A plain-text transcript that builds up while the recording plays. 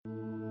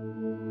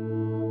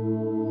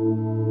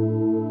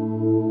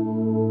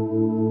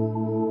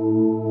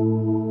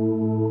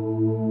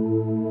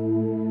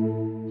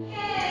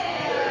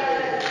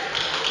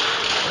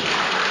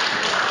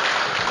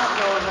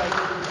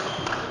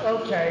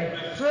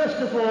First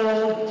of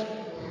all,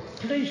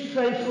 please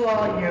pray for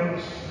our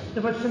youth.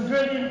 There was some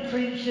brilliant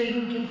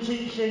preaching and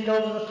teaching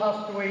over the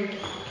past week,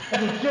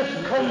 and it's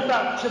just come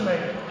back to me.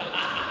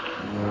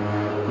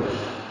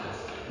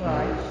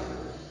 Right.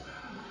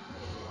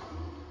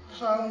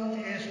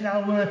 Sound is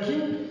now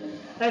working.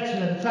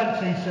 Excellent,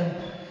 thanks Ethan.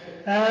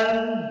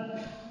 I'm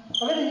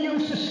going to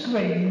use the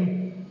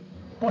screen,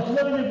 but I'm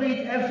not going to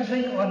read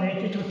everything on it,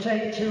 it will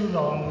take too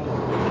long.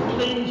 So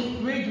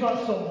please read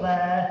what's up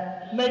there,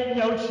 make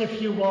notes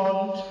if you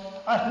want,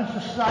 ask me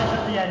for slides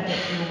at the end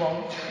if you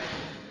want.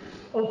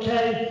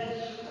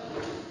 Okay,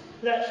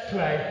 let's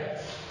pray.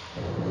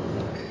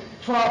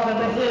 Father,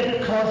 we're here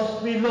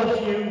because we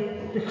love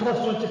you, because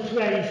we want to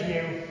praise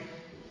you,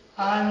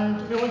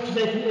 and we want to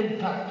make an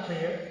impact for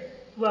you.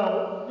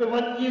 Well, we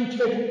want you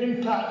to make an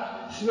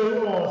impact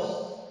through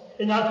us,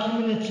 in our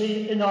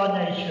community, in our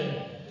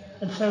nation.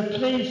 And so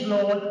please,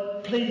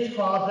 Lord, please,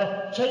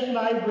 Father, take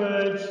my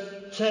words,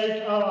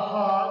 take our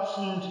hearts,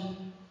 and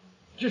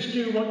just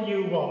do what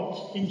you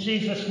want. In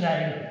Jesus'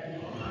 name.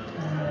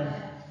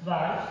 Amen.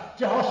 Right,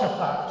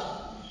 Jehoshaphat.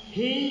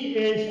 He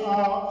is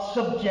our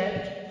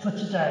subject for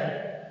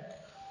today.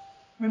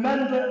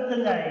 Remember the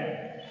name.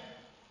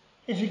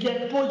 If you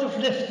get bored of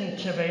listening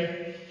to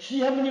me, see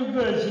how many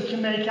words you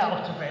can make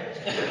out of it.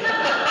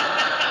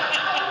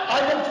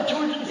 I'm up to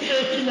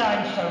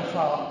 239 so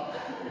far.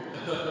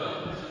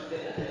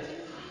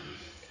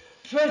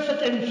 Praise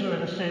that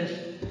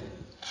influences.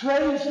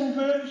 Praise and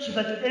virtue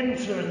that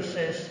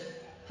influences,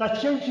 that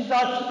changes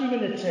our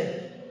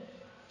community.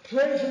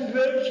 Praise and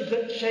virtue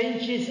that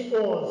changes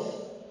us.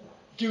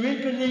 Do we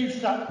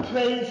believe that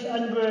praise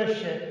and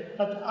worship,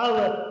 that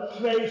our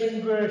praise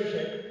and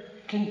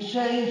worship can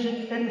change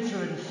and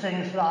influence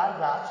things like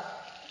that?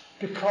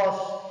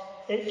 Because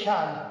it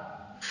can.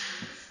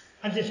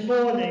 And this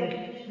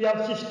morning we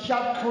have this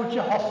chap called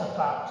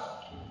Jehoshaphat.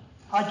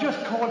 I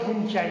just called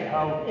him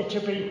Jeho,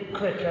 it'll be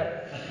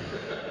quicker.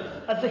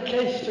 As a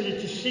case study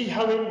to see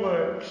how it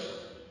works.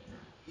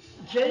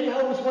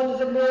 Jeho was one of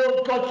the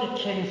more godly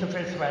kings of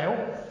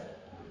Israel.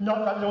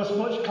 Not that there was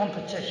much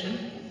competition.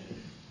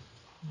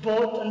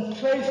 And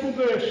praise and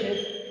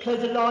worship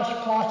played a large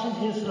part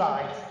in his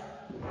life.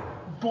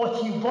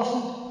 But he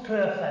wasn't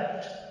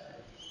perfect.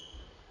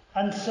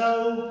 And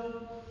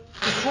so,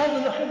 before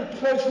we look at the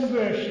praise and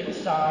worship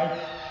side,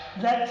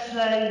 let's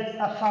lay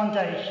a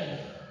foundation.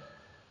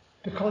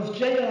 Because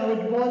Jeho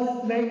had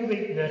one main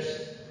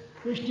weakness,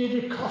 which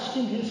nearly cost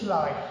him his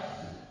life,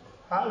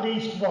 at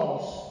least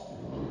once.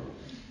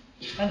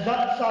 And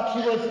that's that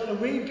he was a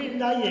wee bit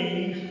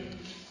naive,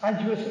 and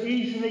he was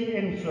easily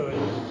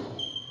influenced.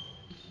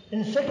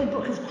 In the second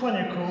book of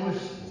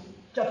Chronicles,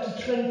 chapter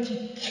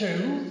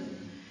 22,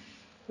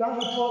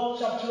 rather put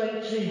chapter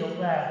 18 up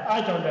there,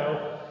 I don't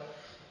know.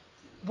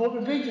 But we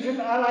read of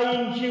him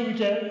allying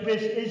Judah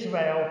with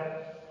Israel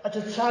at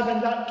a time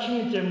when that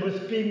kingdom was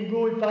being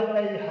ruled by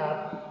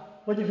Ahab,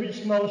 one of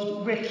its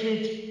most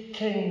wicked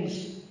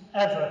kings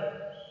ever.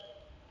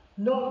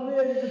 Not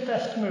really the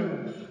best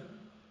move.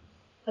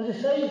 And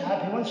this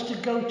Ahab, he wants to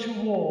go to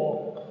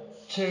war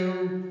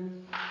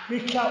to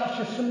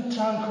recapture some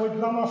town called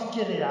Ramoth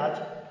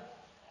Gilead,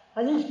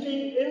 and he's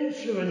being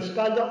influenced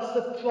by lots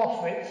of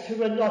prophets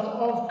who are not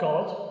of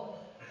God,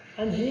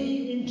 and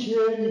he in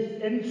turn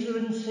is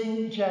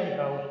influencing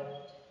Jeho.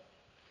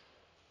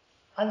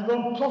 And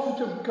one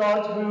prophet of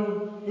God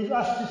who is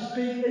asked to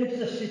speak into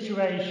the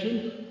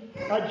situation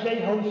at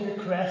Jeho's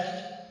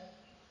request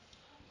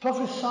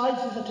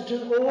prophesies that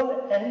it will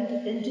all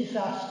end in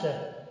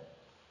disaster.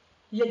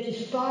 Yet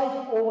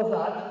despite all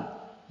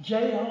that,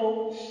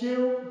 Jeho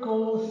still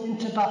goes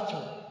into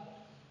battle.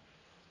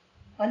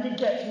 And it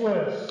gets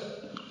worse.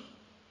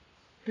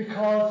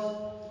 Because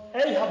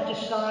Ahab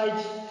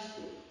decides,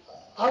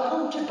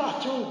 I'll go to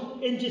battle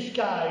in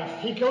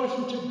disguise. He goes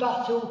into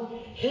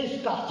battle,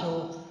 his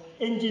battle,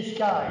 in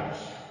disguise.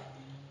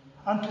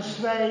 And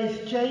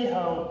persuades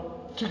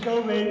Jeho to go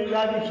in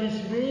wearing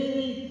his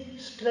really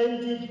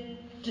splendid,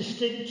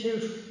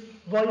 distinctive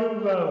royal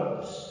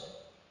robes.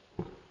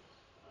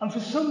 And for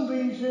some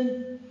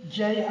reason,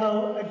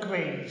 Jeho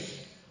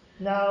agrees.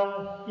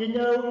 Now, you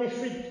know, if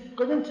we'd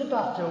gone into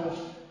battle,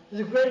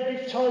 there's a great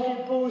big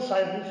target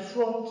bullseye on his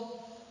front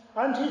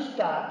and his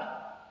back.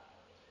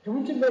 He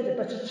wouldn't have made a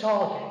better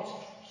target.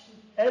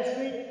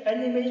 Every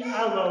enemy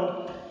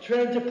arrow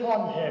trained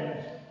upon him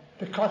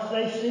because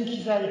they think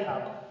he's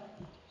Ahab.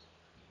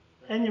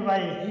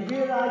 Anyway, he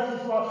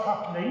realizes what's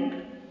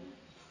happening.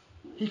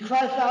 He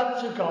cries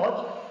out to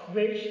God,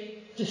 which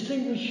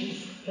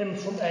distinguishes him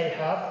from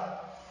Ahab,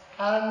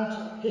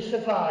 and he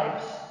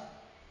survives.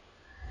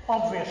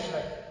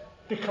 Obviously,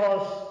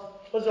 because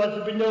otherwise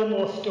there'll be no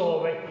more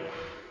story.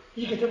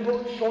 You get a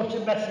much shorter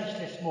message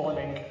this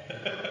morning.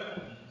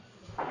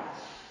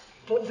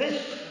 But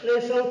this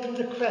lays open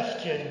the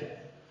question,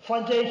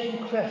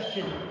 foundation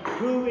question,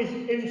 who is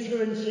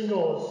influencing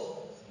us?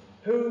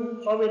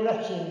 Who are we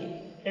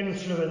letting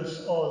influence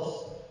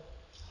us?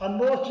 And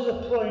more to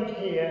the point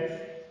here,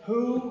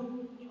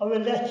 who are we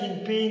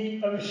letting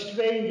be a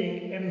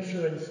restraining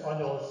influence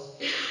on us?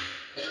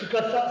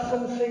 because that's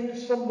something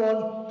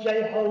someone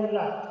Jehoshaphat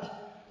lacked.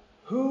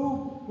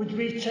 Who would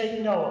we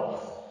take note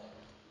of?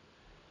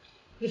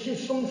 This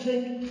is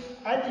something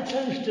Andy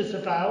told us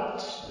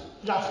about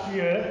last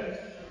year,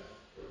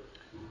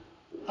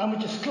 and we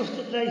discussed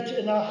it later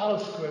in our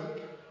house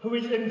group, who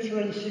is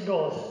influencing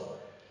us.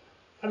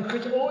 And we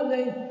could all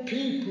name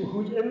people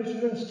who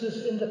influenced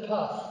us in the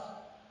past,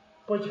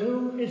 but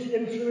who is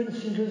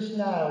influencing us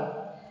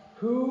now?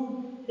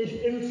 Who is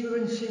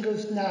influencing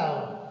us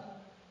now?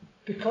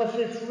 Because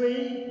if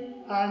we,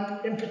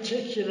 and in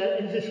particular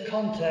in this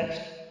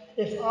context,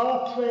 if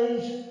our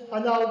praise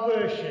and our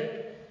worship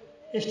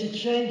is to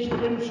change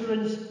and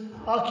influence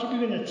our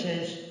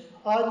communities,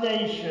 our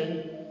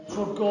nation,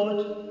 for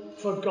good,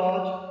 for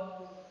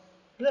God,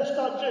 let's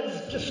not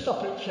just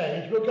stop at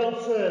change, we'll go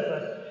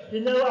further. You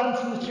know, I'm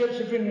from the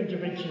Church of England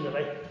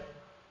originally,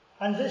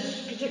 and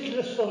this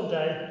particular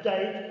Sunday,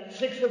 date,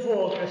 6th of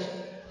August,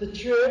 the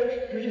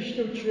church,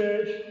 traditional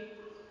church,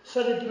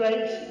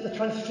 celebrates the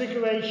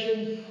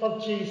transfiguration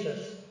of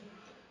Jesus.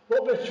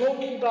 What we're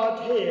talking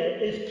about here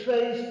is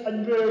praise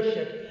and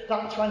worship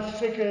that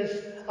transfigures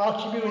our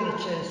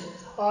communities,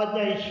 our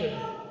nation,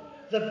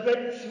 that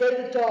breaks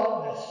through the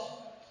darkness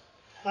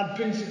and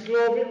brings the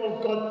glory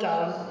of God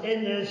down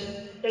in us,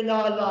 in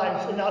our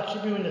lives, in our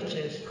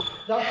communities.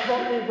 That's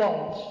what we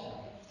want.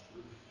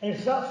 And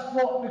if that's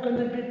what we're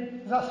going to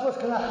be, that's what's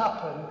going to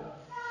happen.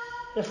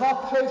 If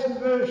our praise and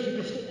worship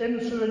is to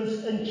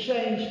influence and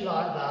change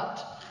like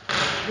that,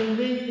 then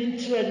we in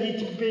turn need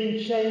to be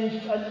being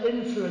changed and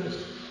influenced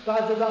by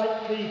the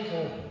right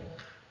people.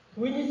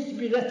 We need to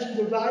be letting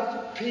the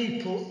right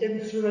people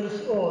influence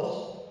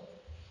us.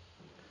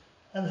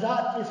 And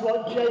that is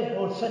what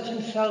Jehoshaphat set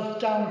himself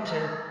down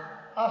to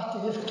after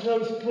his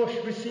close push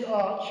with the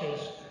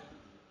archers.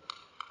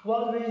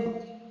 What we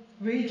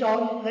read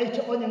on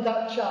later on in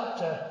that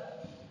chapter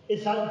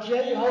is that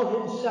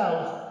Jehoshaphat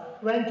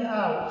himself went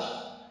out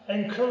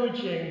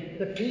encouraging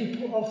the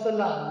people of the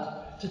land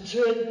to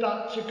turn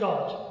back to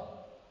God.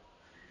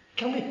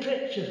 Can we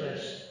picture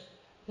this?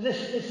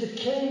 This is the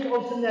king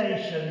of the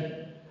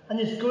nation, and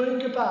is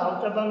going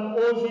about among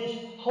all these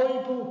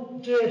horrible,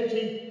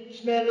 dirty,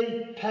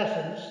 smelly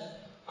peasants,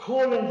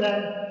 calling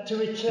them to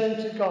return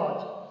to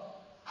God.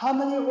 How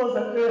many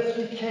other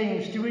earthly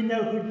kings do we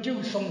know who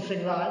do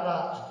something like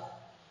that?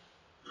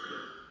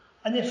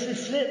 And if we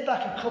flip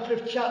back a couple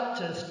of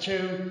chapters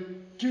to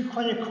 2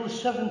 Chronicles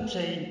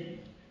 17,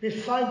 we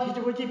find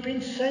he'd already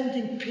been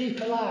sending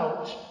people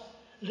out,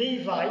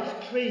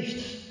 Levites,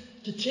 priests,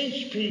 to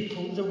teach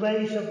people the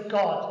ways of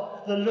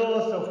God, the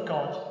laws of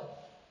God.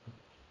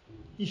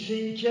 You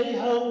see,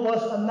 Jehoshaphat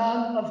was a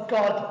man of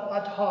God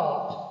at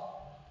heart,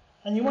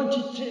 and he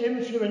wanted to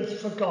influence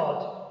for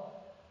God.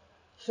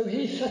 So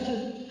he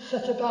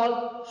set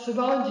about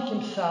surrounding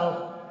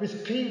himself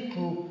with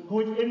people who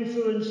would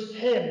influence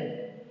him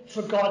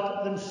for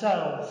God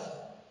themselves.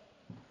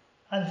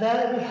 And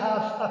there we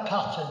have a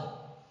pattern.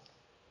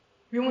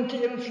 We want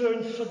to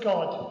influence for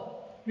God.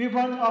 We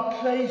want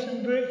our praise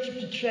and worship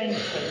to change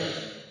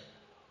things.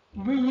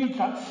 We need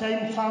that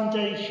same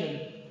foundation.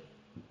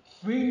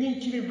 We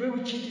need to be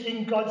rooted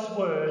in God's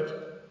word.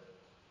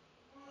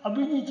 And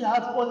we need to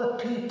have other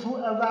people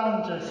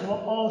around us who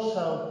are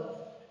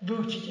also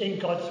rooted in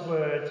God's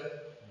word.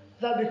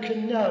 That we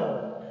can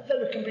know,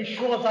 that we can be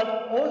sure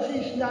that all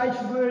these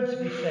nice words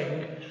we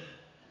sing,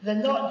 they're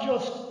not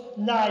just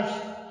nice,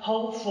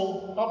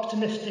 hopeful,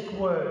 optimistic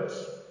words.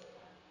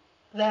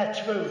 They're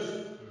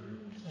truth.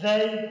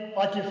 They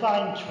are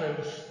divine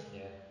truth.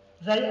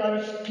 They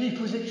are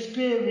people's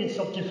experience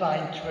of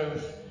divine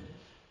truth.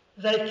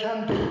 They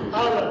can be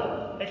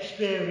our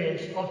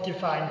experience of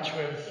divine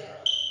truth.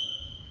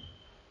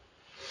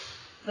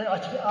 They are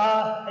to be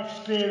our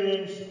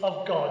experience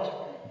of God.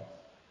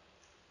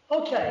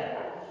 Okay,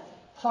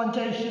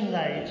 foundation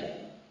laid.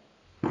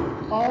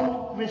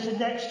 On with the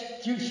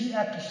next juicy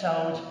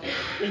episode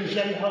in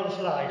Jehoshaphat's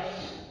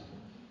life.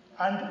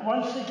 And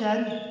once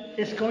again,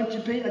 it's going to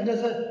be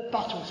another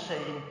battle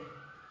scene.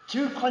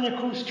 2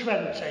 Chronicles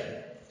 20.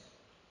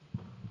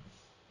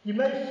 You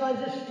may find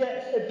this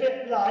gets a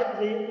bit like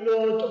the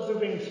Lord of the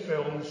Rings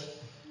films.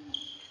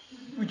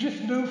 We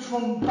just move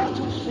from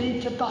battle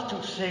scene to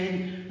battle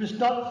scene. There's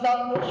not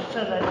that much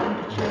filler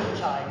in between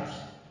times.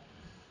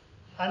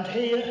 And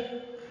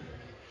here,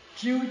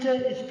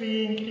 Judah is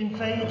being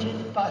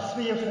invaded by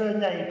 3 of her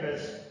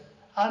neighbours,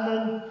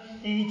 Ammon,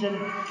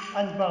 Edom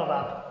and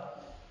Moab.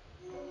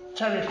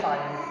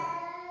 Terrifying.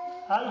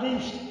 At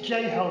least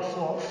Jehoshaphat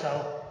thought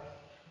so.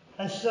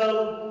 And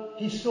so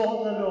he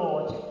sought the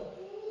Lord.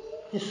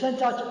 He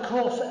sent out a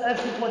call for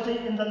everybody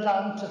in the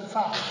land to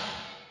fast.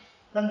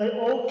 Then they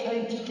all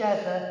came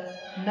together,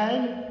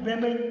 men,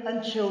 women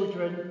and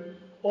children,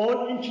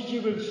 all into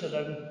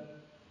Jerusalem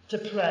to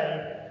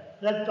pray,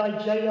 led by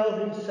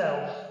Jehoshaphat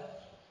himself.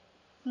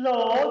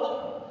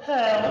 Lord,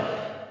 help!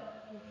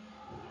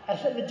 I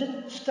think they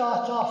didn't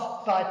start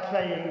off by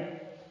praying,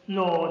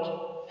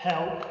 Lord,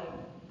 help.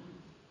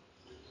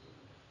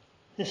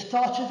 They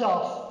started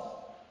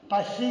off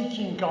by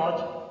seeking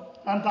God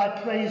and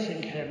by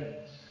praising him.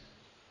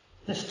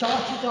 They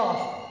started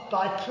off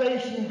by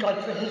praising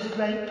God for his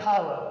great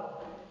power.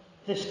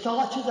 They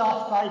started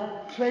off by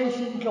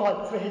praising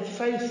God for his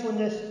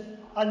faithfulness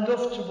and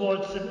love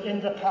towards them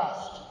in the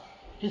past.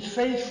 His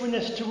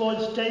faithfulness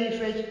towards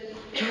David,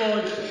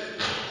 towards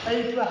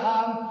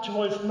Abraham,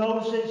 towards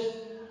Moses,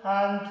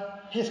 and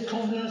his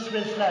covenants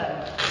with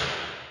them.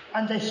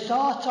 And they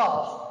start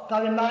off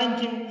by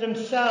reminding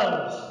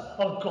themselves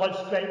of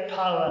God's great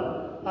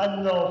power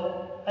and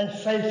love and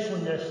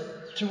faithfulness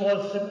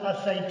towards them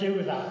as they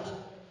do that.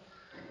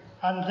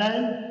 And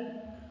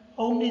then,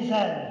 only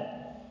then,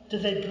 do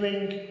they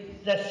bring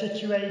their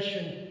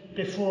situation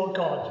before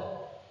God.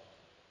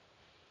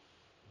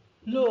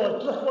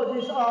 Lord, look what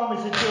these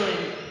armies are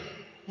doing.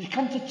 They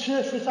come to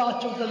turf us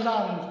out of the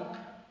land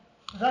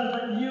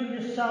that you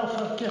yourself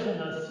have given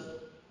us.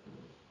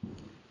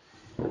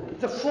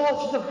 The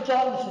forces of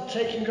darkness are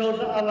taking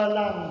over our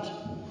land.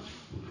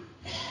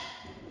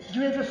 Do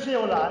we ever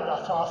feel like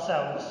that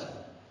ourselves?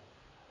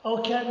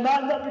 Okay, it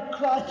might not be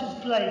quite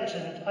as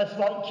blatant as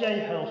what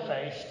Jehoshaphat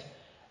faced.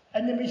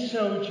 Enemy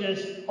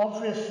soldiers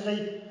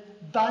obviously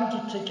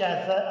banded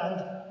together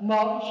and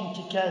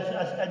marching together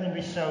as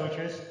enemy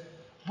soldiers,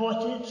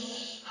 but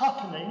it's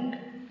happening.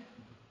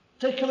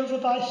 Taken over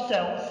by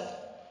stealth,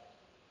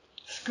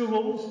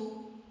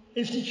 schools,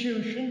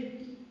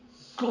 institutions,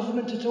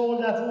 government at all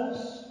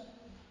levels,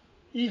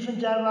 even,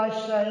 dare I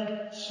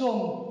say,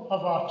 some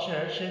of our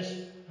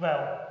churches,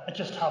 well, I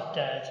just have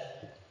dared.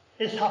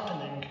 It's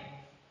happening.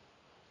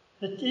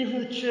 That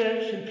even the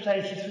church in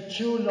places for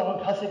too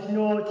long has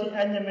ignored the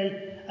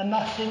enemy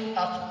amassing at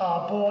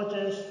our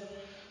borders.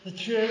 The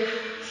church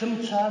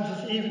sometimes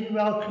has even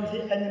welcomed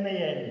the enemy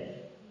in.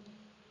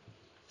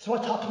 So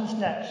what happens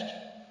next?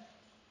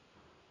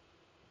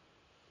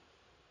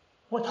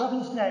 What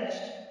happens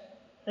next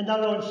in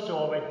our own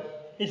story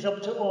is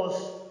up to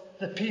us,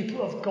 the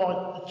people of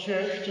God, the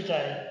church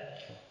today.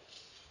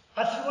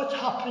 As for what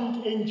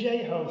happened in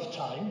Jehoshaphat's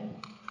time,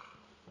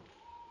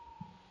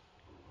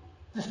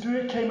 the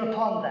Spirit came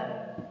upon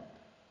them,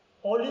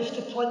 or at least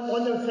upon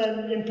one of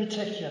them in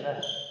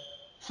particular,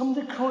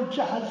 somebody called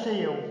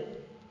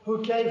Jehoshaphat,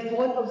 who gave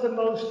one of the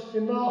most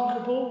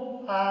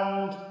remarkable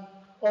and,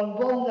 on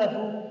one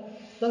level,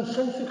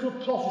 nonsensical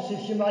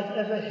prophecies you might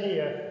ever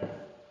hear.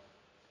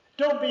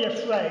 Don't be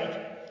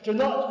afraid. Do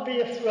not be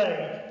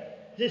afraid.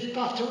 This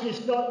battle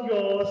is not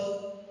yours,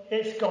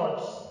 it's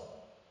God's.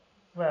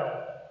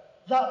 Well,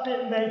 that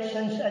bit made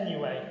sense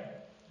anyway.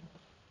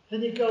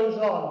 Then he goes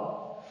on.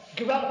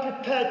 Go out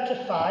prepared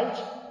to fight,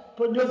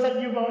 but know that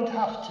you won't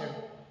have to.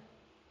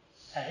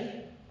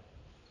 Eh?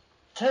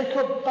 Take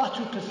up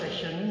battle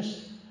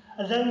positions,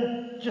 and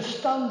then just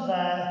stand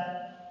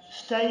there,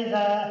 stay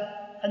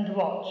there, and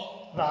watch.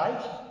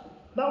 Right?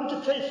 Might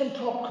want to take some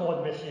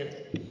popcorn with you.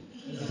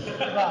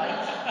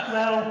 Right.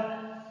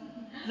 Well,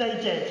 they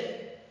did.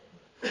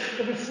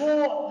 But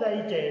before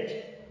they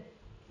did,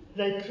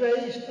 they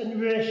praised and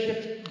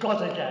worshipped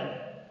God again,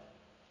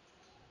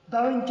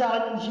 bowing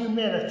down in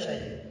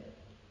humility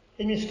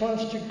in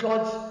response to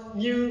God's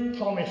new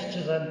promise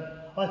to them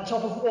on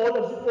top of all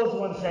of the other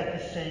ones they'd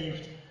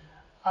received.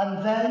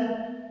 And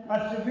then,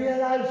 as the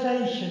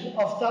realization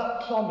of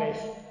that promise,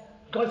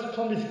 God's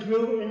promise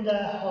grew in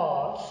their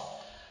hearts,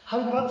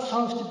 having what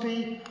sounds to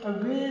be a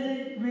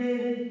really,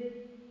 really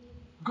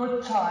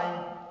good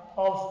time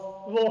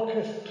of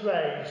raucous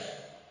praise.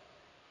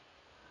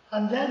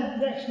 And then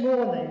next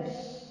morning,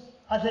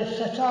 as they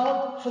set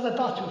out for the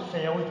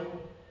battlefield,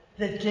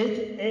 they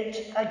did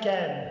it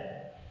again.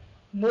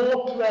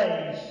 More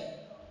praise,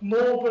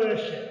 more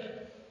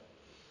worship.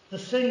 The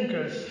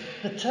singers,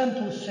 the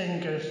temple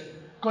singers,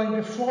 going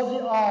before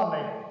the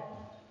army,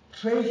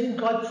 praising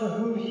God for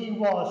who he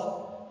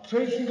was,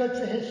 praising God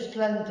for his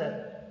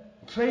splendour,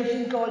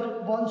 praising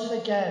God once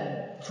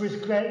again for his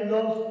great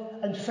love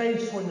and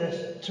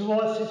faithfulness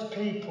towards his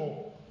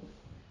people,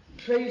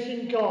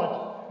 praising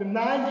God,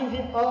 reminding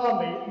the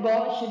army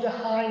marching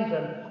behind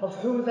them of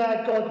who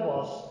their God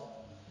was.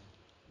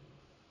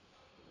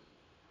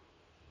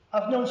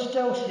 I've known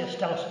stealthier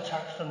stealth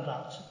attacks than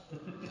that.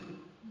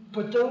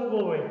 But don't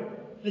worry,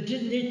 they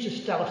didn't need to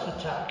stealth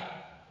attack.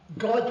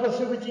 God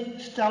was already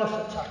stealth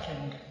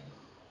attacking.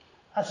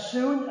 As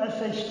soon as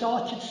they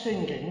started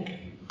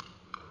singing,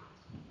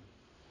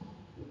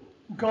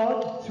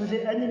 God threw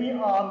the enemy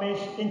armies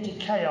into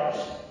chaos.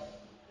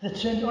 They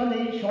turned on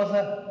each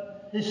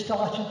other, they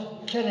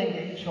started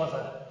killing each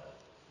other.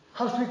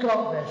 How've we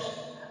got this?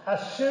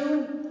 As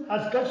soon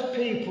as God's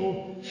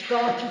people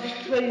started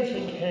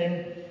praising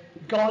him,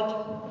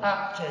 God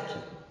acted.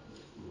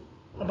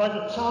 And by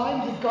the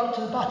time they got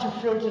to the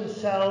battlefield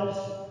themselves,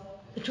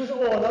 it was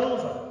all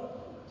over.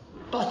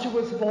 Battle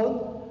was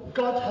won,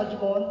 God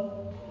had won,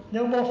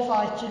 no more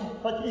fighting,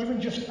 not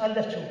even just a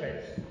little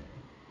bit.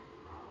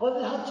 All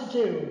they had to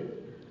do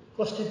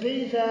was to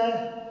be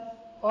there,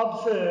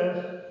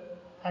 observe,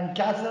 and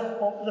gather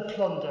up the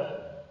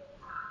plunder.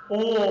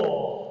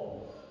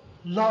 Oh,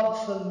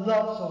 lots and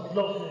lots of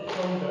lovely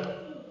plunder.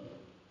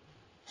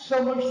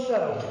 So much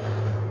so,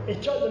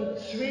 it took them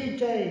 3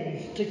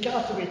 days to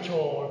gather it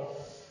all.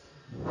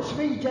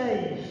 3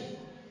 days.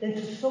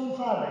 into some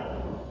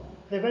valley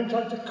they went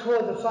on to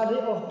call the Valley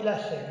of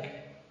Blessing.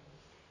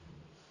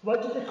 Why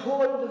did they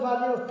call it the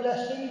Valley of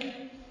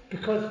Blessing?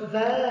 Because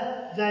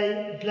there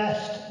they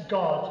blessed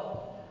God.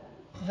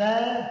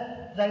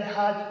 There they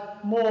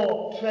had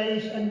more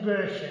praise and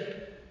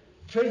worship,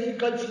 praising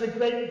God for the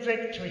great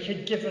victory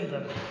he'd given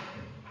them,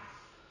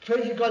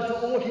 praising God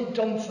for all he'd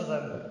done for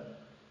them.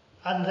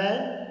 And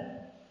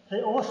then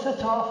they all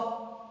set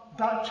off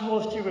back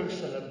towards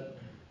Jerusalem.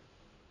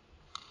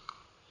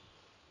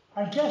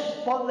 And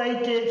guess what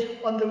they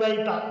did on the way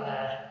back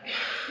there?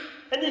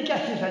 Any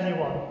guesses,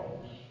 anyone?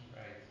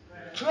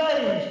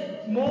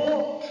 Praise,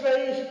 more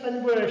praise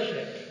and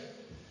worship.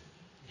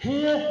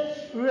 Here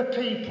were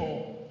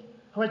people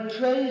who had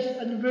praise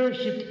and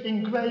worship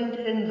ingrained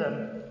in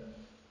them,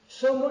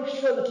 so much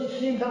so that it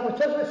seemed that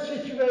whatever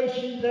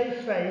situation they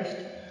faced,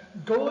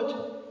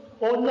 good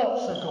or not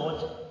so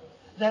good,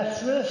 their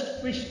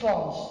first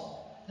response,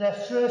 their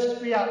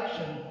first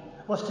reaction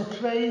was to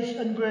praise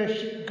and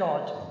worship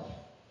God.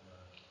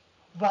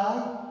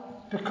 Why?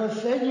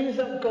 Because they knew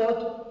that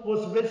God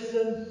was with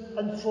them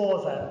and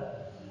for them.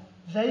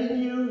 They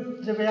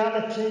knew the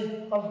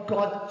reality of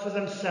God for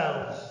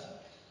themselves.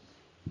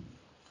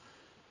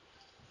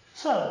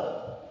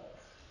 So,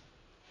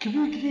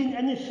 can we glean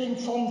anything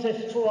from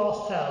this for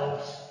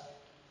ourselves?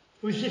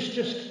 Or is this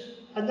just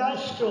a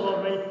nice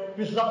story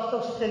with lots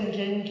of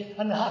singing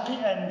and a happy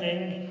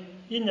ending?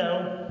 You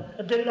know,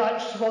 a bit like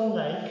Swan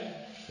Lake.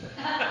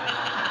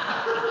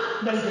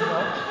 Maybe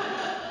not.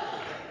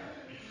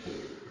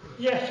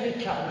 Yes,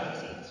 we can.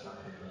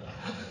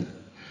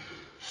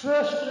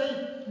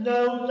 Firstly,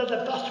 know that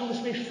the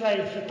battles we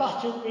face, the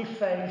battle we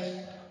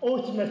face,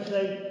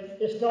 ultimately,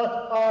 it's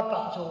not our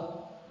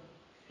battle,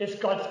 it's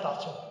God's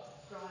battle.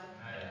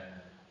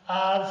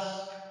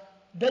 As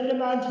Ben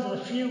reminded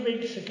us a few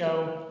weeks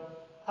ago,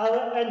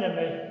 our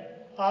enemy,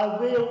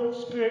 our real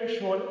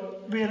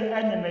spiritual, real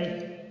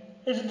enemy,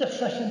 isn't a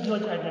flesh and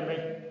blood enemy,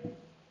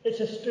 it's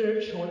a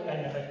spiritual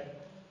enemy.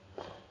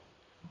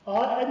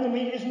 Our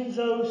enemy isn't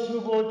those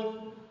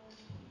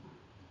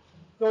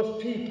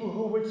people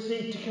who would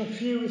seek to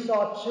confuse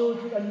our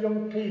children and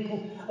young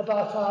people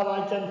about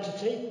our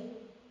identity.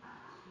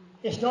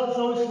 It's not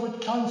those who would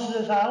cancel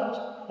us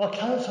out or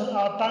cancel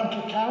our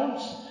bank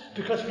accounts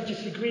because we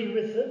disagree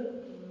with them.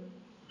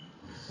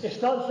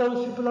 It's not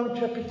those who belong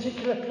to a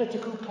particular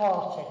political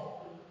party.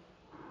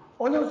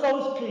 All of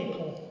those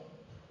people,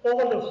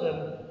 all of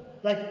them,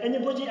 like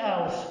anybody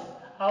else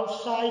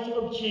outside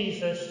of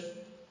Jesus,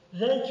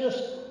 they're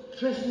just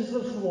prisoners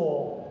of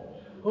war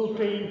who've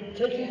been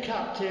taken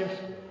captive,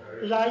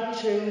 lied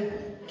to,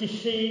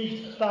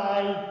 deceived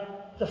by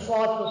the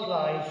father of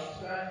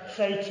lies,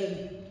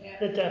 Satan,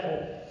 the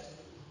devil.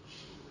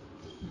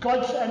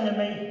 God's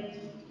enemy,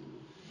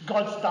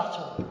 God's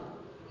battle.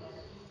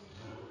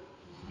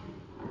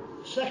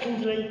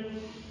 Secondly,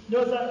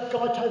 know that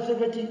God has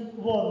already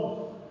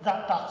won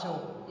that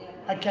battle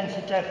against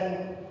the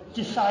devil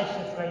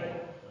decisively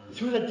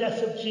through the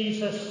death of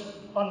Jesus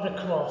on the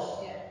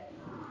cross.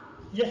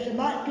 Yes, there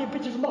might be a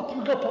bit of a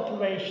mopping up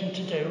operation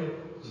to do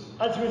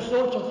as a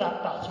result of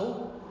that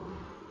battle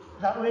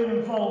that we're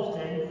involved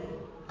in,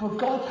 but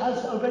God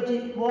has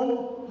already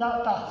won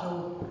that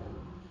battle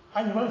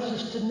and he wants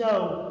us to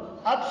know,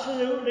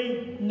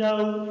 absolutely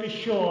know, be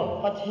sure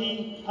that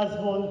he has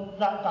won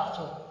that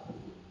battle.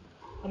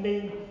 I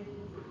mean,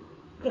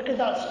 look at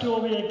that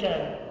story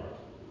again.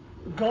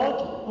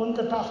 God won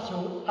the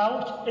battle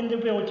out in the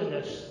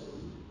wilderness.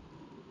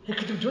 He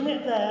could have done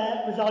it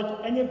there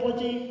without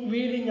anybody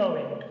really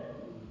knowing.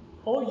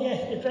 Oh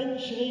yes,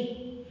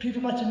 eventually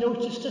people might have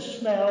noticed a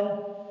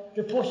smell,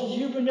 reported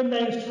human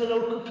remains to the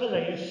local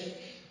police,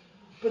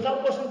 but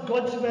that wasn't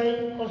God's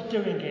way of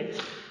doing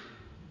it.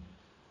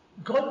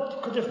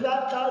 God could have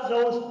wiped out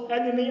those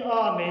enemy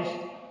armies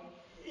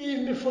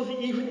even before they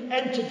even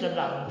entered the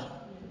land.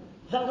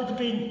 That would have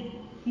been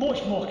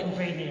much more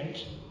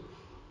convenient.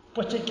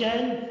 But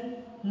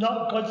again,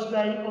 not God's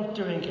way of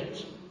doing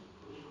it.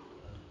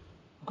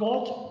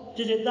 God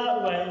did it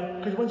that way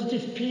because he wanted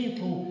his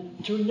people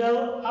to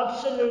know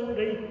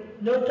absolutely,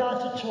 no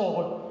doubt at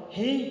all,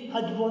 he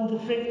had won the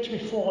victory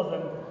for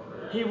them.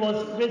 He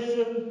was with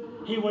them,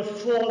 he was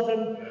for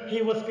them,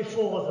 he was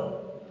before them.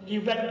 He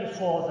went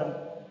before them.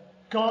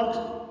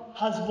 God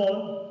has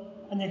won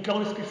and he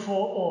goes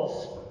before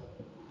us.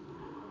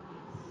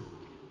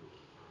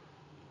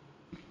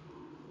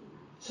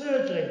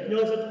 Thirdly,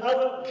 know that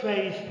our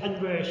praise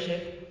and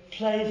worship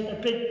plays a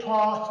big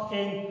part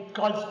in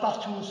God's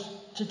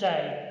battles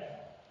today.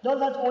 Not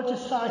that all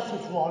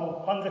decisive one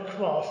on the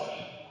cross,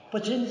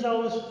 but in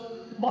those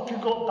mopping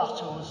up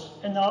battles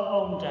in our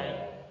own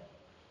day.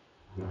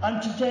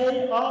 And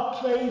today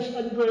our praise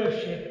and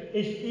worship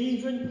is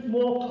even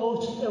more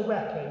potent a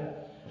weapon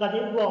than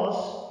it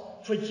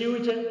was for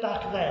Judah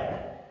back then.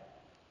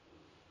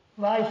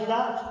 Why is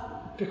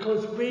that?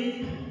 Because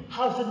we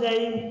have the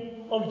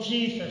name of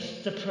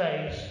Jesus to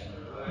praise.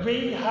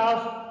 We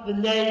have the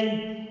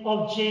name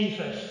of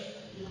Jesus.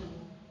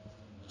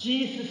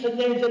 Jesus, the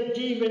name that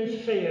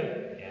demons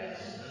fear.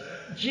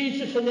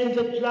 Jesus, the name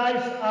that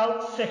drives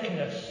out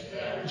sickness.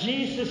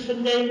 Jesus, the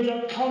name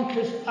that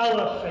conquers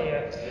our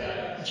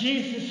fear.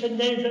 Jesus, the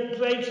name that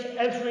breaks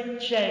every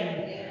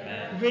chain.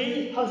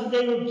 We have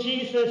the name of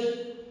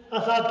Jesus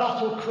as our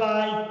battle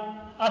cry,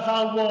 as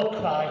our war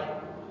cry.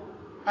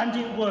 And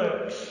it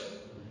works.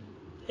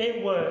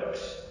 It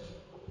works.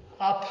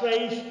 Our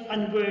praise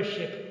and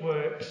worship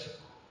works.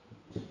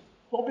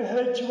 What we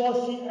heard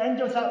towards the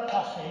end of that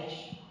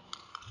passage,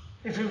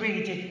 if we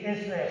read it,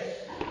 is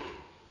this.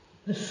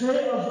 The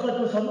fear of God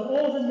was on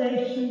all the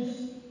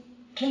nations,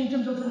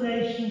 kingdoms of the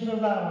nations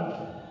around,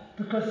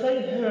 because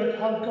they heard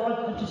how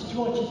God had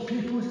destroyed his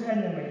people's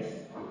enemies.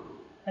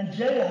 And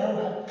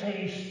Jehoshaphat had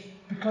peace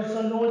because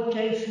the Lord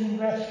gave him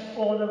rest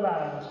all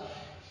around.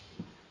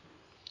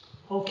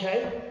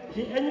 Okay,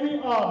 the enemy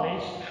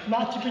armies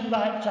might have been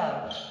wiped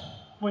out.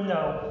 Well,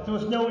 no, there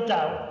was no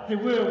doubt they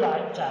were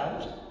wiped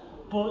out.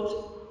 But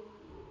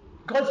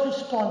God's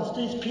response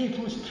to his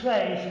people's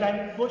praise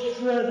went much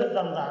further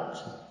than that.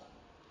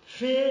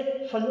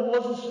 Fear from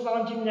all the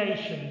surrounding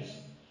nations.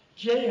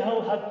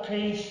 Jehoshaphat had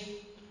peace,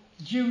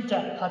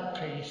 Judah had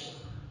peace.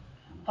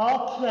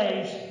 Our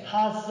praise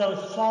has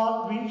those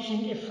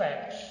far-reaching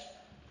effects.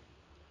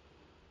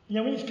 You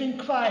know, when it's been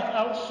quiet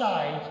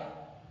outside,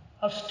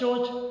 I've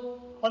stood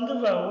on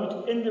the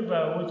road, in the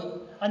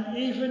road, and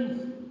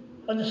even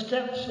on the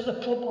steps of the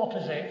pub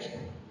opposite,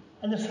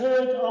 and have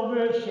heard our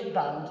worship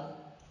band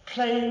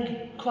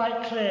playing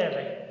quite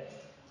clearly.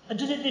 I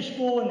did it this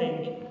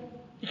morning.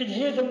 You can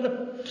hear them,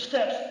 the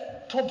steps,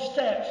 pub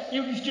steps.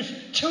 There's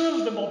just two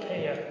of them up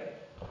here.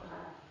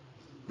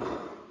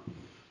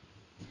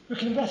 We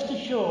can rest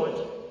assured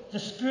the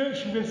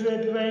spiritual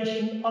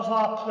reverberation of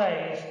our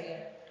praise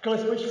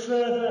goes much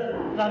further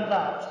than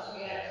that.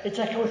 It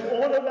echoes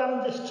all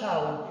around this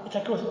town. It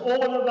echoes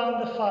all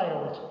around the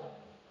Fylde.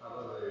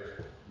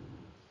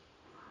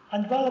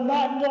 And while I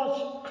might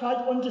not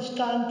quite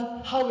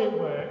understand how it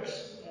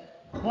works,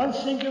 one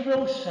thing I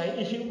will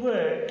say is it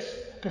works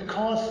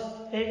because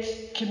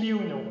it's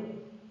communal.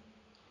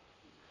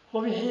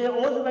 What we hear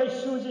all the way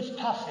through this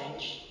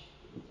passage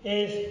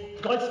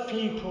is God's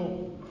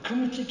people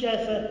coming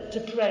together to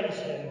praise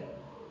him.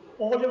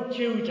 All of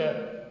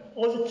Judah,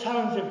 all the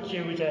towns of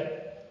Judah,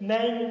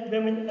 men,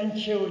 women and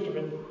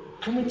children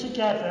coming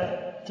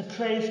together to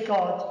praise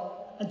God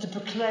and to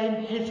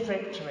proclaim his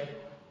victory.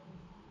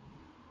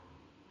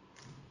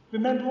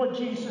 Remember what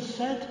Jesus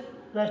said?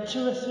 Where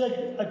two or three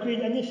agree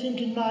on anything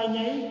in my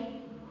name,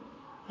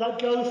 that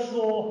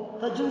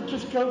doesn't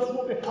just go for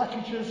what we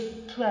package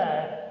as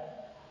prayer,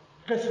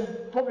 it goes for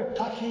what we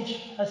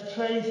package as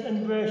praise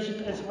and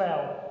worship as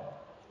well.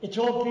 It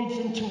all bleeds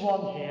into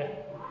one here.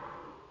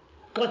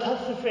 God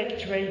has the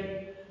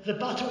victory, the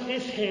battle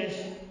is his,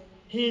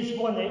 he has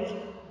won it,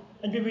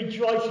 and we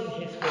rejoice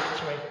in his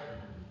victory.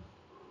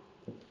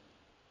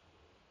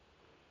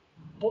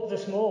 But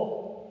there's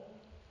more.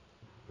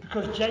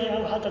 Because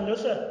Jehu had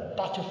another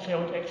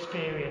battlefield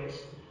experience.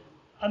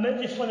 I made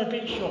this one a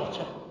bit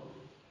shorter.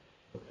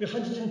 We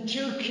find it in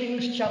 2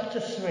 Kings chapter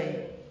 3.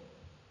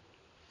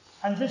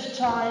 And this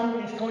time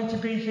it's going to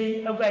be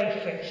the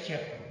away fixture.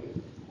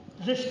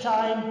 This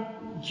time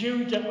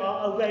Judah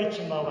are away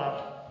to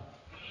Moab.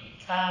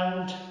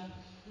 And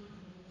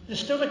they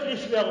still got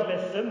Israel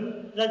with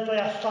them, led by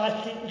a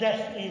slightly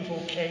less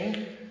evil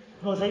king,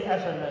 will they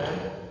ever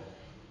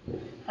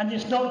learn. And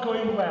it's not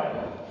going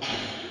well.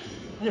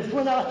 They've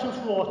run out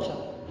of water.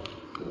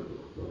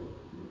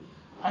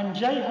 And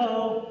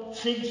Jehu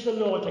seeks the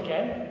Lord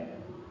again.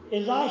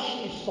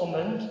 Elisha is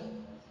summoned,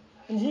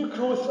 and he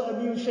calls for a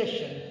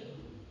musician.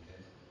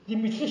 The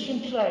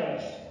musician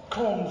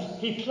comes,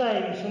 he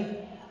plays, and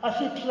as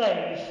he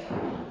plays,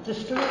 the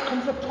Spirit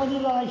comes upon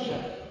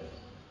Elijah,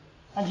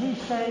 and he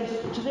says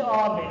to the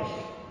armies,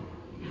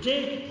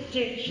 dig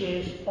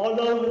ditches all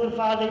over the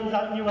valley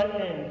that you are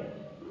in.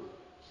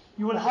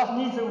 You will have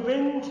neither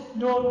wind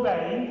nor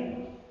rain,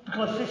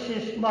 because this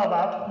is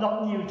Moab,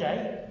 not New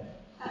Day.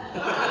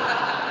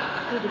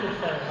 You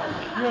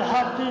will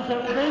have neither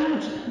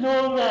wind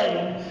nor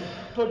rain,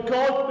 but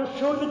God will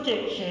fill the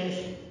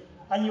ditches,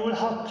 and you will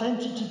have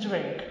plenty to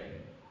drink.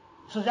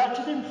 So they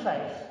acted in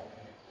faith.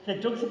 They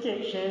dug the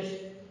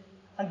ditches,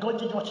 and God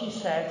did what he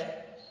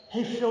said.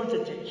 He filled the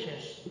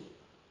ditches.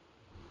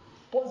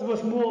 But there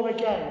was more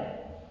again.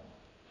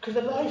 Because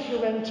Elisha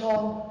went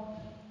on,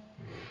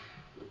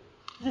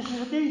 this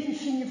is an easy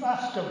thing you've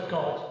asked of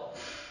God.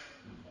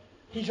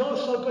 He's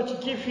also got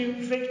to give you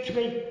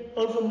victory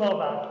over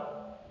Moab.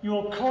 You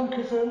will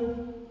conquer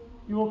them.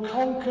 You will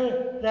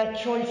conquer their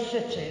choice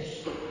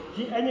cities.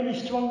 The enemy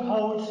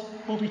strongholds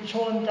will be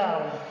torn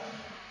down.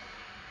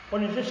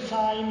 Only this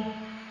time,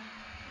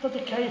 it's not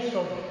a case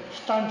of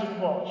stand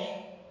and watch.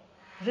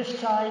 This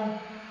time,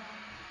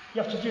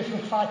 you have to do some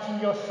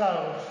fighting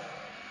yourselves.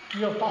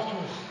 You have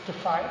battles to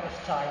fight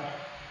this time.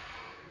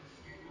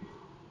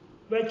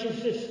 Where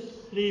does this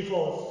leave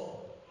us?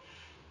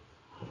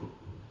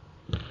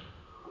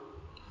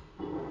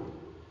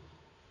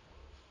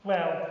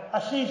 Well, I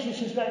see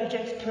this is where it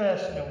gets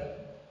personal.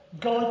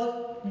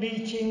 God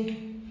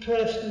meeting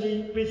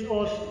personally with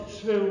us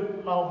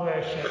through our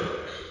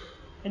worship,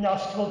 in our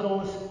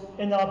struggles,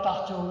 in our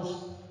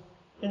battles,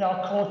 in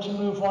our call to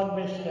move on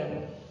with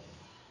him.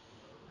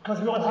 Because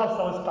we all have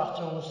those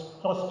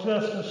battles, those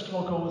personal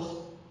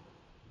struggles,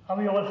 and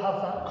we all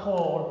have that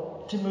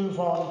call to move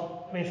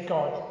on with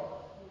God.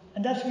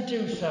 And as we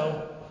do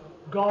so,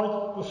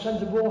 God will send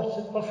the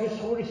water of his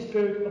Holy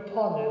Spirit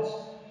upon us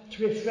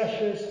to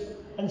refresh us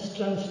and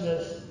strengthen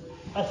us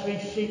as we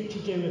seek to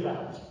do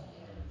that.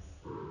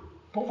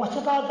 But what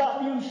about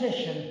that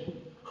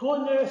musician? Who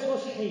on earth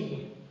was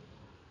he?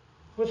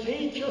 Was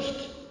he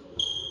just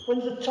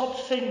one of the top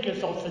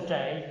singers of the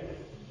day?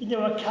 You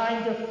know, a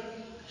kind of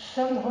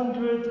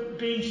 700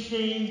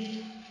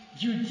 BC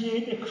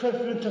Judean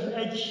equivalent of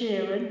Ed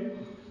Sheeran,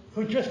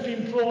 who'd just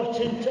been brought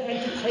in to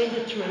entertain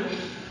the troops?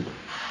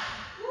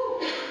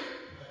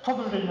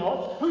 Probably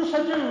not. Who should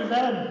I do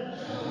then?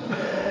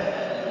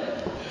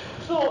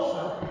 Thought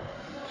so.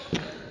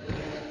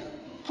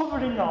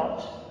 Probably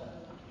not.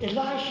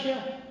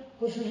 Elisha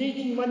was the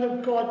leading man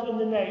of God in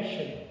the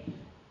nation.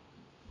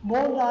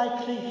 More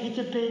likely he'd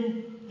have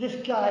been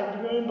this guy,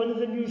 one of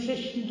the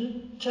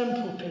musician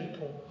temple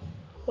people,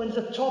 one of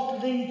the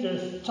top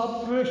leaders,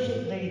 top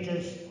worship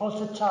leaders of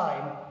the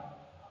time.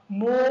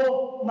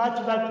 More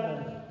Matt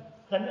Redman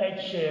than Ed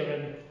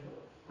Sheeran,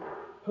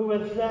 who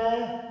was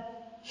there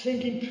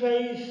singing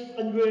praise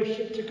and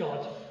worship to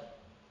God,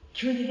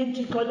 tuning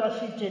into God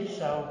as he did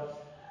so,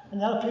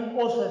 and helping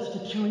others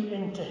to tune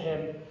into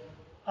him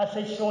as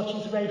they sought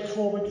his way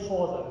forward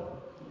for them.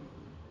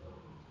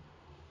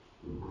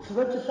 So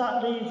where does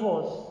that leave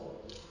us?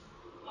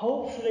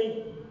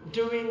 Hopefully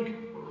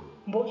doing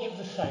much of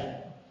the same.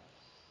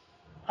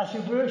 As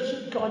we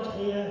worship God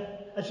here,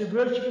 as we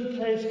worship and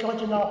praise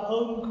God in our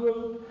home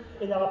group,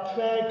 in our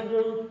prayer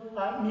group,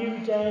 at New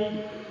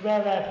Day,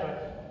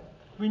 wherever,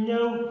 we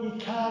know he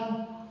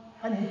can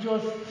and he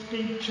does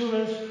speak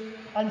to us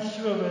and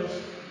through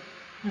us,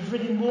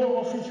 revealing more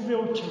of his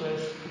will to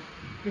us,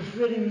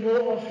 revealing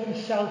more of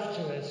himself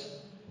to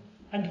us.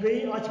 And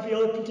we are to be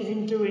open to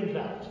him doing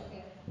that.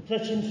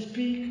 Let him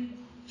speak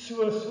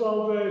through us through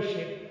our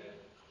worship,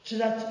 to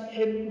let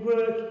him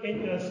work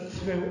in us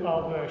through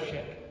our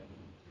worship.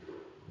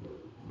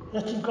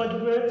 Letting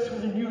God work through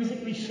the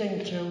music we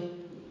sing to,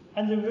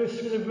 and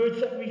through the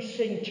words that we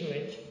sing to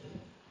it.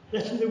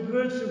 Letting the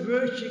words the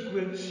worship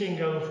group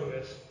sing over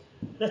us.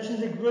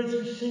 Letting the words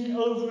we sing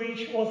over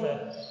each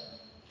other.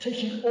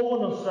 Taking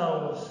all of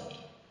those.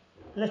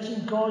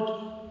 Letting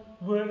God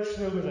work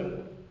through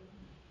them.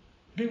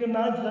 Be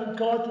reminded that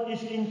God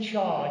is in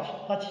charge,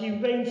 that he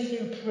reigns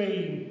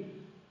supreme,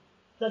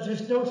 that there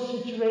is no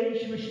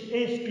situation which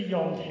is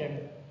beyond him,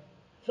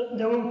 that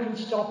no one can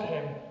stop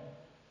him,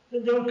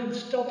 that no one can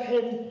stop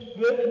him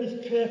working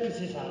his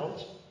purposes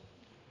out.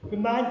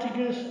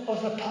 Reminding us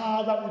of the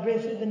power that there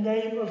is in the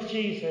name of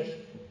Jesus,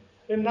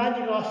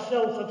 reminding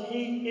ourselves that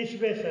he is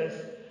with us,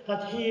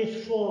 that he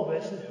is for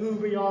us, and who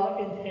we are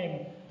in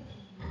him.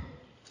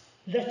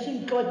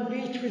 Letting God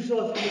meet with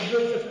us in the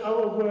words of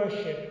our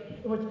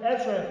worship, in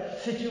whatever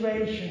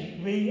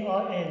situation we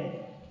are in,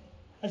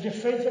 as we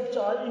face up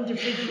to our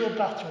individual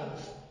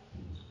battles.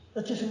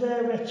 That is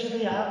where we're to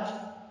be at,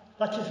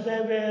 that is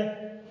where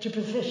we're to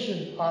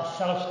position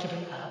ourselves to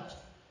be at.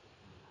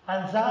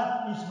 And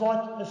that is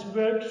what has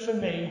worked for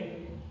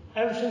me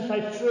ever since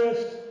I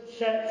first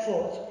set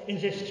foot in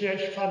this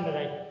church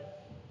family.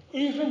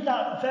 Even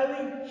that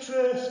very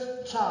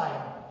first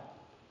time.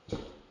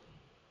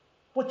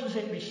 What was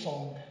it we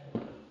sung?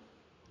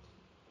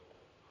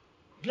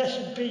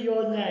 Blessed be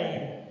your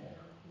name.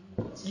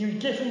 You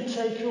give and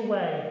take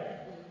away.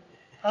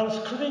 I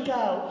was coming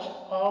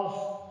out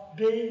of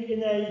being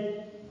in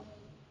a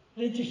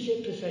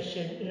leadership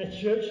position in the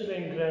Church of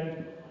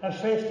England and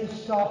firstly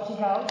starting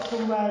out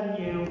somewhere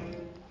new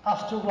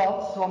after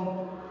what,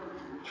 some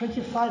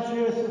 25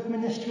 years of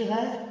ministry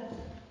there,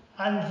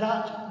 and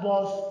that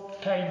was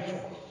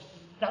painful.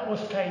 That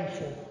was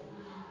painful.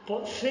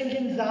 But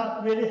singing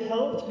that really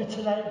helped me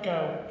to let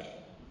go.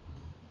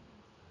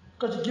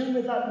 God to do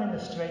with that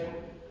ministry.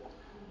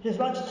 He's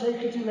about to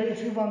take it away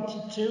if he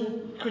wanted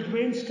to. He could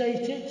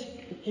reinstate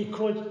it. He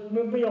could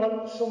move me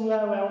on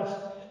somewhere else.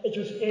 It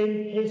was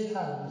in his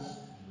hands.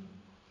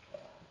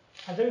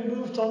 And then we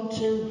moved on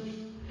to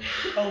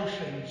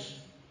oceans.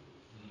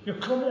 You're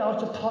coming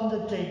out upon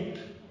the deep,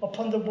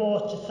 upon the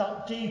waters,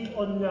 that deep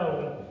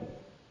unknown,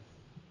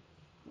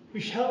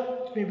 which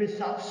helped me with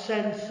that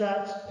sense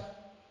that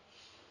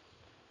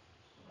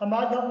I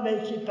might not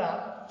make it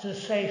back to the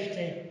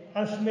safety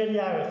and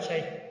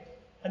familiarity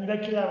and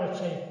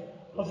regularity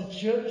of the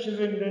Church of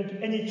England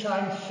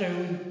anytime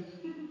soon,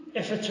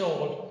 if at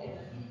all.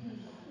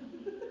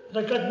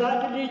 That God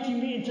might be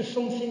leading me into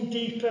something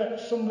deeper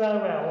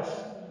somewhere else,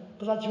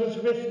 but that he was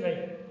with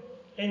me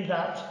in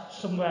that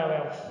somewhere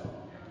else.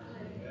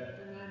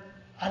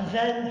 And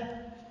then,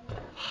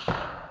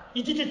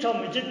 you did it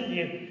on me, didn't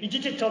you? You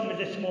did it on me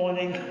this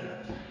morning.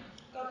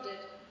 God did.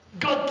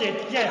 God did,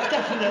 yes,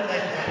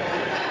 definitely.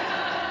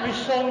 We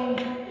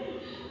sung,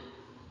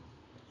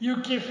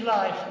 You Give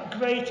Life,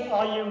 Great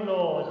Are You,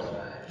 Lord.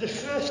 the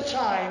first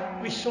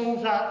time we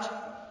sung that,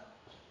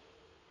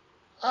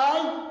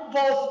 I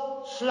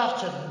was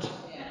flattened.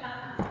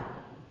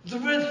 The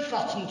word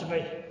flattened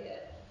me.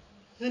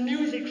 The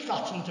music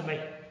flattened me.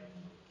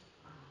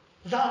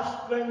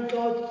 That's when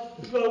God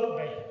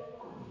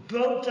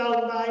broke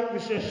down my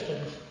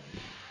resistance,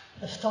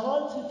 and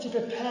started to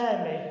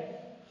prepare me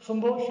for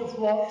much of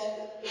what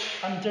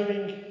I'm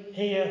doing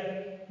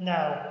here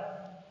now.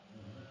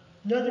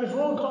 Now, we've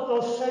all got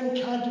those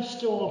same kind of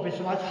stories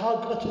about how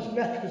God has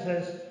met with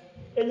us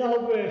in our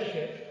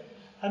worship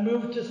and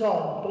moved us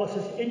on, both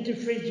as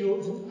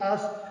individuals and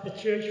as a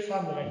church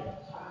family.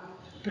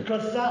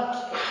 Because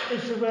that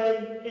is the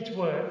way it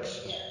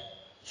works.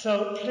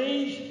 So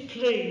please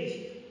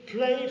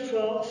pray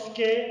for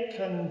Skip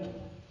and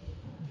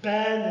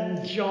Ben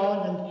and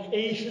John and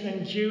Ethan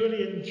and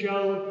Julie and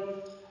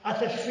Joe as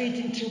they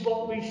feed into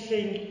what we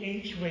sing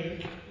each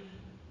week.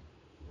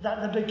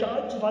 That they're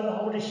guided by the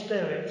Holy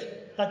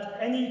Spirit, that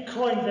any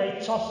coin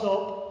they toss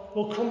up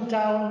will come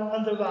down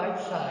on the right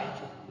side,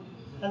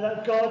 and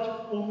that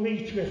God will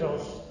meet with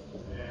us.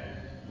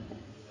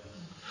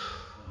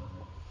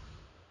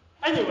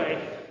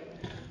 Anyway,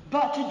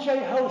 back to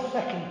Jeho's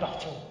second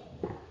battle.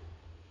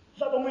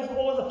 That one with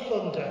all the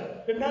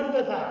plunder.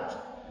 Remember that.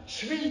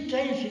 3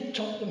 days it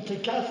took them to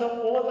gather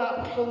all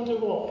that plunder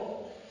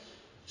up.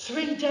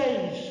 3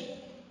 days.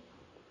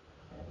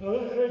 Well,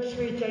 I heard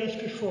 3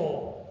 days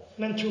before.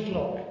 Mental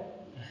block.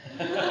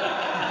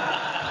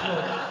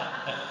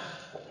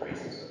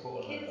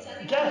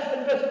 Death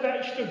and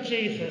resurrection of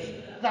Jesus.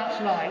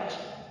 That's right.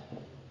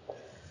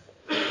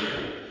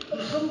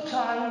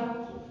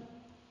 Sometime,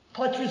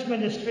 part of his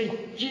ministry,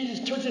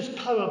 Jesus told this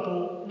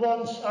parable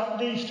at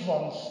least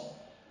once,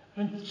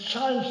 and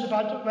challenged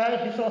about where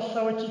his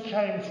authority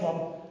came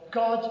from,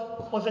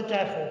 God or the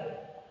devil.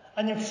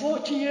 And in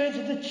 40 years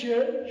of the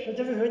church, I've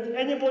never heard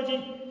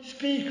anybody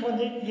speak on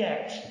it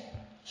yet.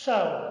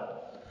 So,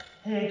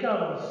 here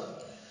goes.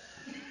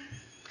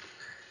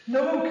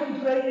 No one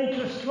can break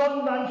into a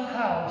strong man's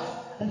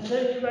house and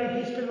take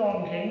away his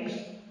belongings,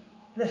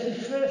 unless he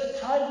first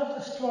ties up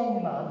the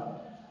strong man,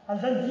 and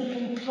then he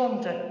can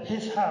plunder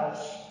his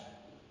house.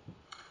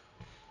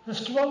 The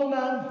strong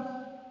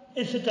man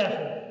is the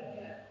devil.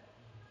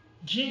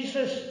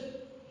 Jesus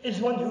is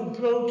one who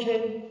broke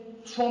in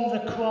from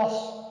the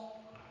cross,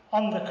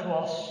 on the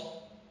cross,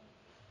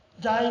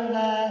 dying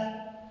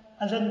there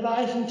and then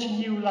rising to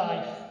new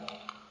life.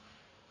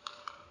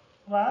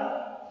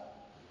 Right?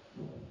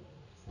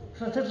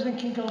 So that everything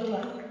can go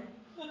blank.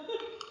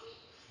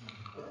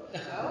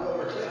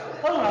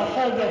 Oh well,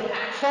 fair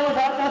enough. So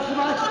that's the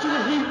master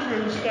of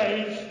Hebrews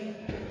says,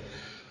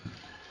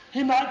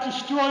 he might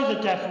destroy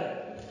the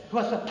devil, who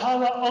has the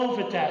power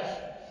over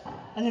death,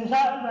 and in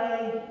that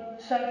way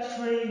set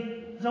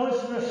free those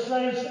who are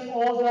slaves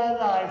all their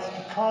lives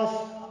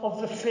because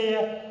of the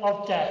fear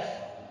of death.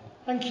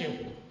 Thank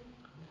you.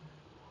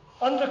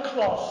 On the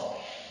cross,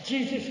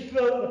 Jesus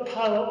broke the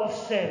power of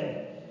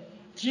sin.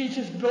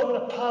 Jesus broke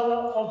the power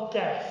of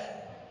death.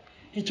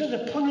 He took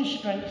the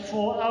punishment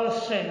for our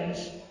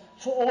sins,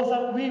 for all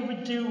that we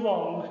would do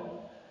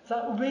wrong,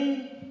 that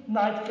we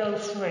might go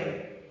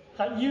free,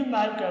 that you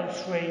might go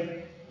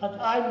free, that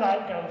I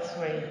might go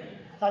free,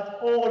 that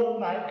all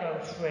might go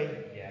free,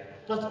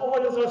 that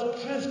all of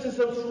those prisoners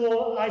of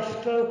war I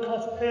spoke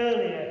of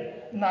earlier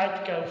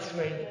might go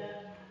free.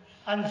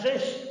 And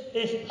this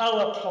is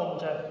our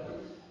plunder.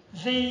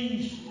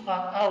 These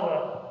are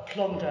our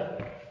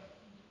plunder.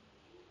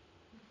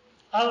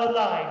 Our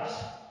lives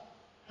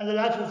and the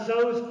lives of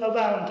those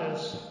around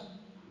us,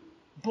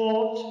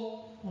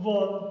 bought,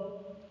 won,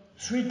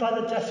 freed by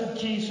the death of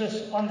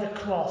Jesus on the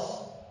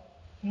cross.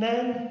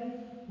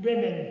 Men,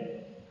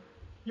 women,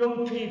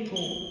 young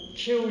people,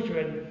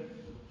 children,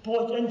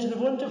 brought into the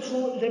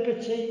wonderful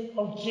liberty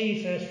of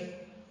Jesus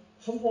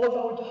from all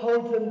that would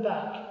hold them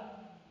back.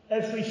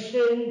 Every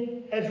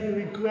sin, every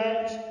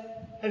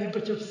regret, every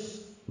bit of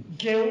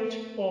guilt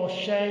or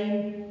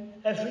shame,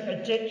 every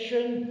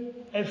addiction,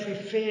 every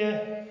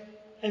fear,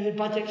 every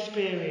bad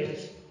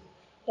experience.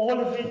 All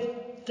of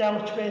it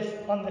dealt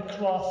with on the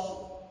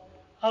cross,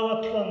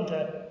 our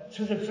plunder,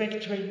 through the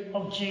victory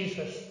of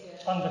Jesus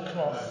on the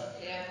cross.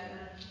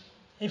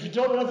 If you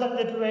don't know that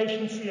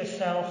liberation for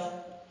yourself,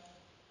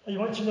 and you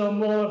want to know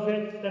more of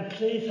it, then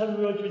please have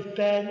a word with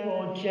Ben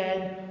or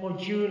Jen or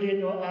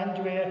Julian or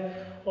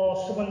Andrea or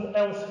someone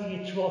else who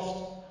you trust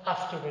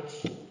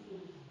afterwards.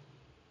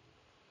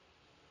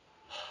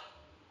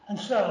 And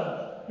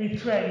so, we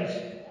praise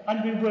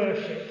and we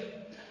worship.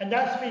 And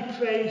as we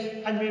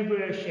praise and we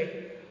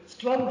worship,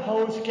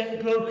 strongholds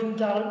get broken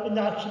down in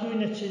our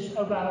communities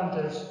around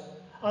us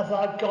as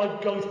our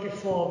God goes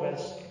before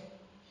us.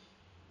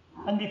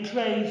 And we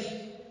praise,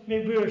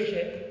 we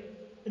worship.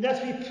 And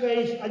as we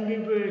praise and we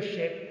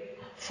worship,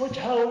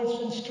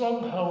 footholds and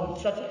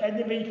strongholds that the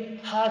enemy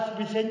has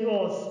within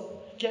us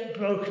get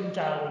broken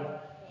down.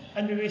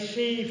 And we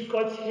receive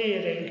God's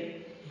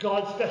healing,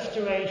 God's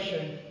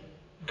restoration,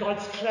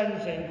 God's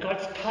cleansing,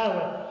 God's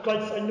power,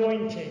 God's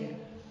anointing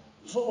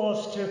for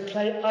us to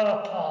play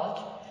our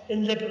part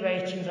in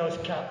liberating those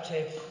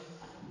captives.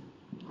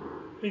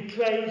 we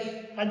praise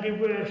and we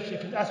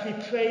worship. And as we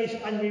praise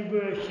and we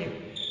worship,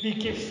 we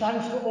give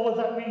thanks for all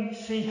that we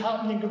see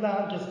happening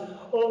around us,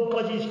 all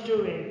God is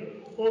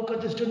doing, all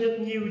God has done at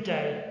New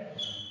Day.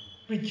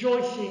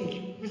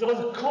 Rejoicing with all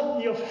the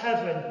company of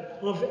heaven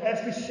over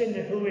every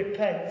sinner who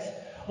repents,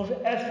 over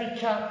every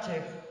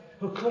captive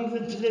who comes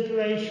into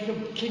liberation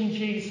of King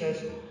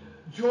Jesus,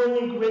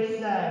 joining with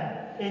them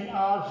in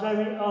our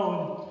very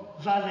own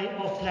valley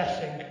of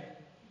blessing.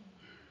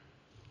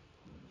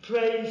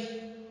 Praise,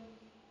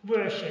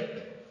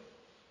 worship,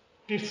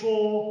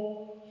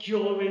 before,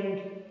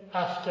 during,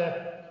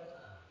 after.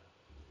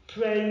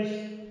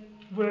 Praise,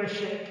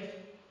 worship,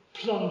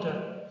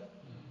 plunder.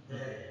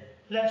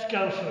 Let's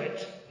go for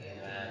it.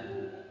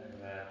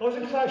 I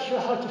wasn't quite sure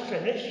how to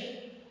finish,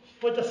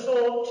 but I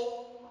thought,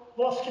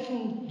 what's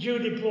getting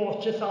Julie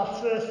brought us, our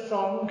first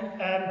song,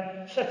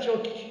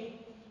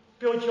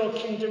 Build Your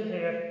Kingdom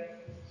Here.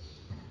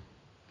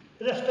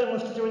 Unless anyone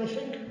wants to do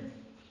anything?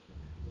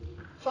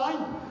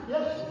 Fine,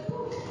 yes.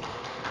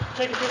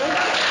 Take it away.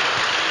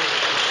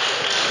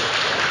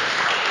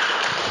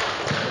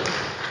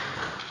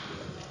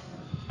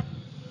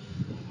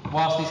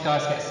 Whilst these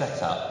guys get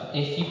set up,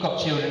 if you've got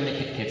children in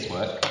the kids'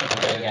 work, you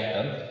can go and get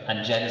them,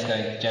 and Jen's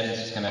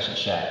just going to actually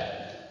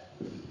share.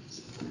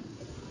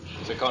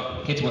 So come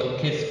on. Kids' work,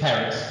 kids'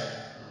 parents.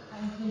 I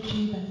include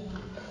you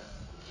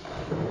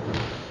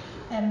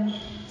then.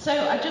 So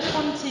I just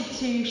wanted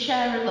to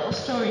share a little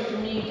story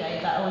from New Day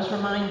that I was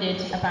reminded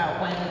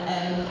about when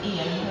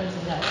Ian, where is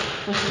he there,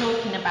 was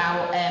talking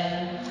about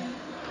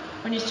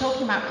when he's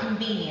talking about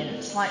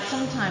convenience. Like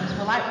sometimes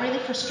we're like really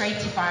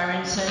frustrated by our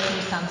own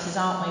circumstances,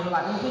 aren't we? We're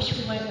like, we wish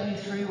we weren't going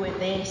through with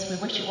this, we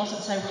wish it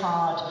wasn't so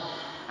hard.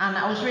 And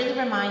I was really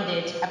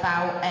reminded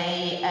about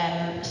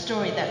a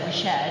story that we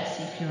shared,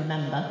 see if you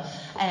remember,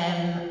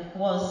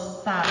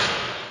 was that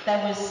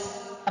there was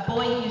a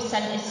boy who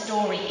sent his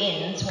story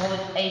in to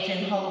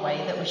Adrian Holloway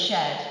that was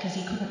shared because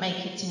he couldn't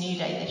make it to New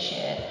Day this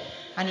year.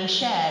 And he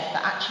shared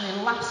that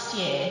actually last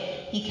year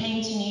he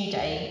came to New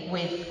Day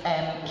with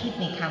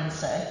kidney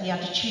cancer. He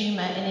had a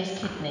tumour in his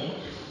kidney,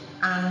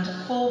 and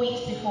 4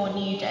 weeks before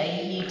New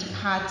Day he'd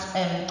had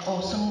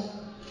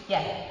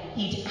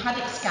he'd had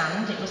it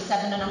scanned. It was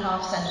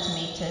 7.5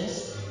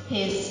 centimetres.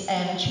 His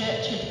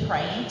church had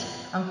prayed,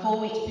 and 4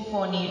 weeks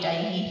before New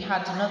Day he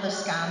had another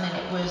scan and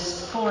it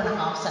was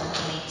 4.5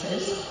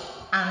 centimetres.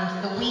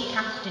 And the week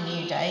after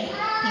New Day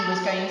he was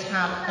going to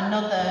have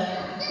another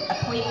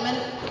appointment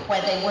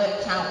where they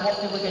worked out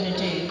what they were going to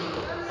do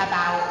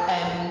about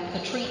the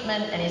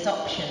treatment and his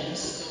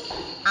options.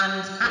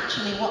 And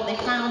actually what they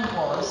found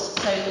was,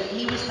 so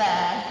he was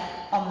there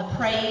on the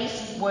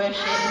praise, worship,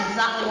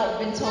 exactly what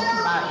we've been talking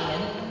about,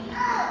 Ian.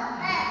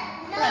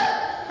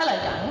 Hello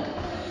Dang.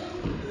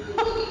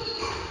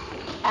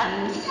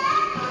 And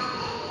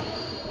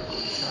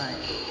that's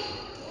right.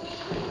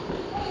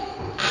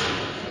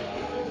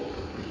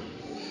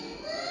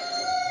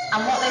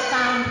 And what they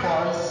found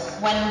was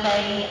when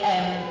they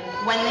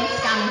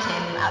scanned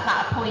him at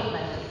that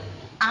appointment,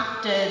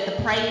 after the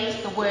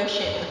praise, the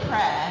worship, the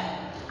prayer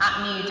at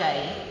New Day,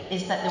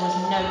 is that there was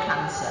no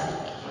cancer.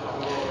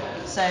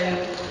 So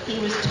he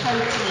was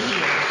totally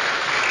healed,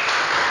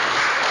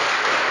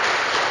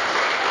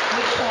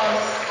 which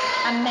was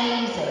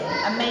amazing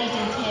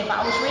to hear. But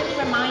I was really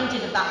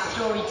reminded of that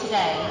story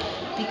today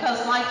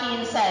because, like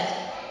Ian said,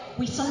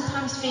 we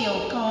sometimes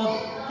feel,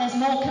 God, there's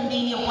more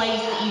convenient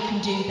ways that you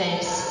can do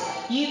this.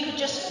 You could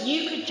just,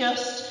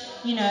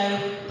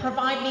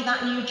 provide me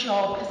that new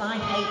job because I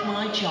hate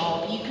my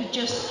job. You could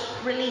just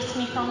release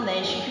me from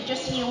this. You could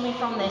just heal me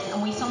from this.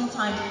 And we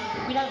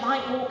don't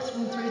like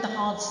walking through the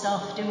hard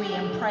stuff, do we?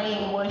 And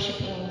praying and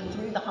worshipping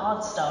through the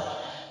hard stuff.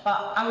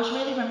 But I was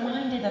really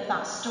reminded of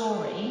that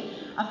story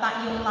of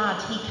that young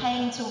lad. He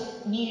came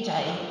to New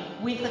Day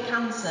with the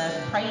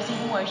cancer, praising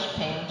and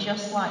worshipping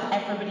just like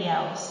everybody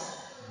else.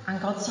 And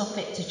God saw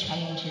fit to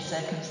change his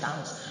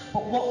circumstance.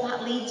 But what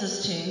that leads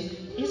us to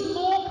is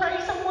more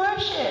praise and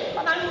worship.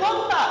 And I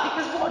love that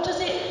because what does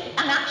it...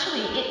 And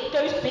actually, it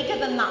goes bigger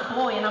than that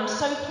boy. And I'm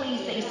so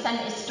pleased that he sent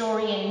his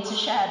story in to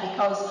share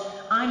because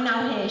I'm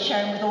now here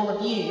sharing with all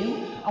of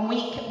you. And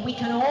we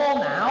can all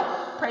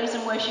now praise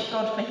and worship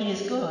God for he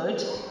is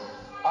good,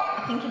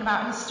 thinking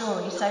about his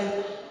story. So,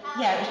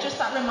 yeah, it was just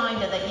that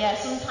reminder that,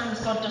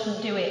 sometimes God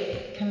doesn't do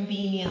it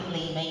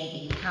conveniently,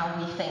 maybe, how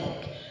we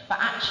think. But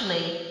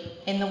actually,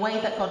 in the way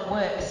that God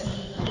works,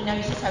 he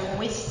knows his own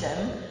wisdom,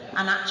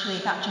 and actually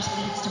that just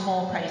leads to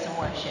more praise and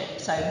worship.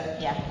 So,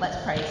 let's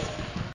praise.